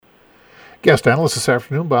Guest analyst this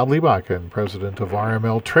afternoon, Bob Liebakken, president of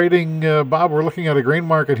RML Trading. Bob, we're looking at a grain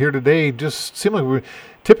market here today. Just seems like we're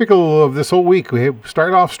typical of this whole week. We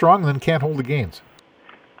start off strong, then can't hold the gains.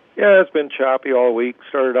 Yeah, it's been choppy all week.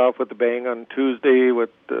 Started off with a bang on Tuesday with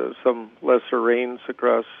some lesser rains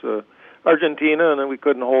across Argentina, and then we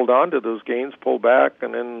couldn't hold on to those gains, pull back,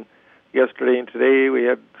 and then yesterday and today we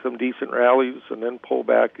had some decent rallies and then pull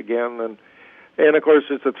back again. And of course,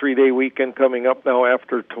 it's a 3-day weekend coming up now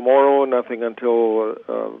after tomorrow, nothing until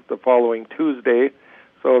the following Tuesday,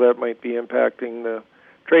 so that might be impacting the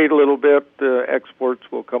trade a little bit. Exports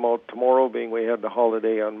will come out tomorrow, being we had the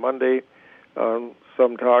holiday on Monday.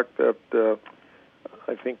 Some talk that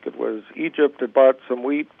I think it was Egypt had bought some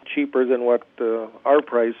wheat cheaper than what our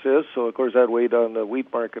price is, so of course that weighed on the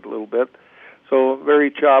wheat market a little bit. So very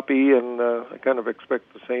choppy, and I kind of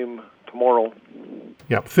expect the same tomorrow.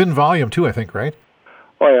 Yeah, thin volume too, I think, right?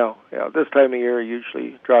 Oh, yeah. This time of year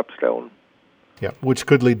usually drops down. Yeah, which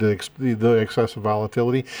could lead to the excessive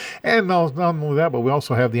volatility. And not only that, but we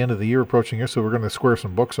also have the end of the year approaching here, so we're going to square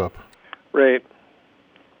some books up. Right.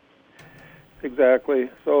 Exactly.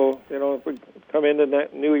 So, if we come into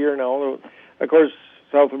that new year now, of course,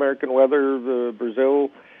 South American weather, Brazil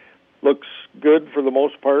looks good for the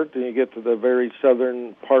most part, and you get to the very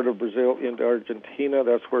southern part of Brazil into Argentina.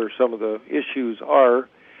 That's where some of the issues are,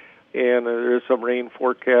 and there is some rain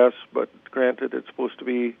forecast, but granted, it's supposed to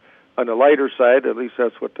be on the lighter side. At least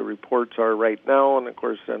that's what the reports are right now, and of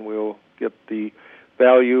course, then we'll get the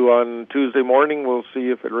value on Tuesday morning. We'll see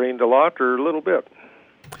if it rained a lot or a little bit.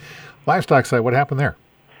 Livestock side, what happened there?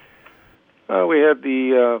 We had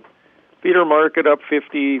the feeder market up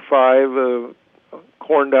 55,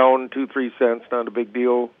 corn down 2-3 cents, not a big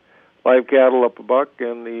deal. Live cattle up $1,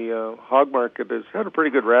 and the hog market has had a pretty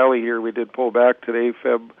good rally here. We did pull back today,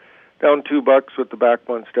 Feb down $2 with the back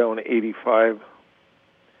months down 85.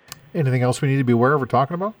 Anything else we need to be aware of or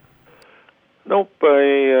talking about? Nope.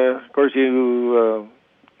 Of course,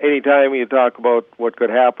 anytime you talk about what could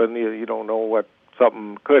happen, you don't know what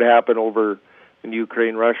something could happen over in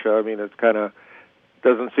Ukraine, Russia. I mean, it's kind of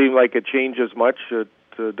doesn't seem like it changes much. It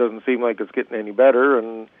doesn't seem like it's getting any better,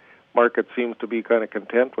 and market seems to be kind of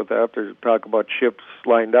content with that. There's talk about ships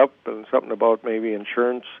lined up and something about maybe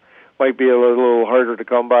insurance might be a little harder to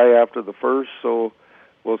come by after the first, so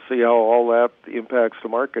we'll see how all that impacts the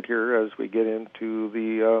market here as we get into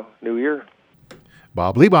the new year.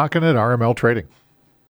 Bob Liebakken at RML Trading.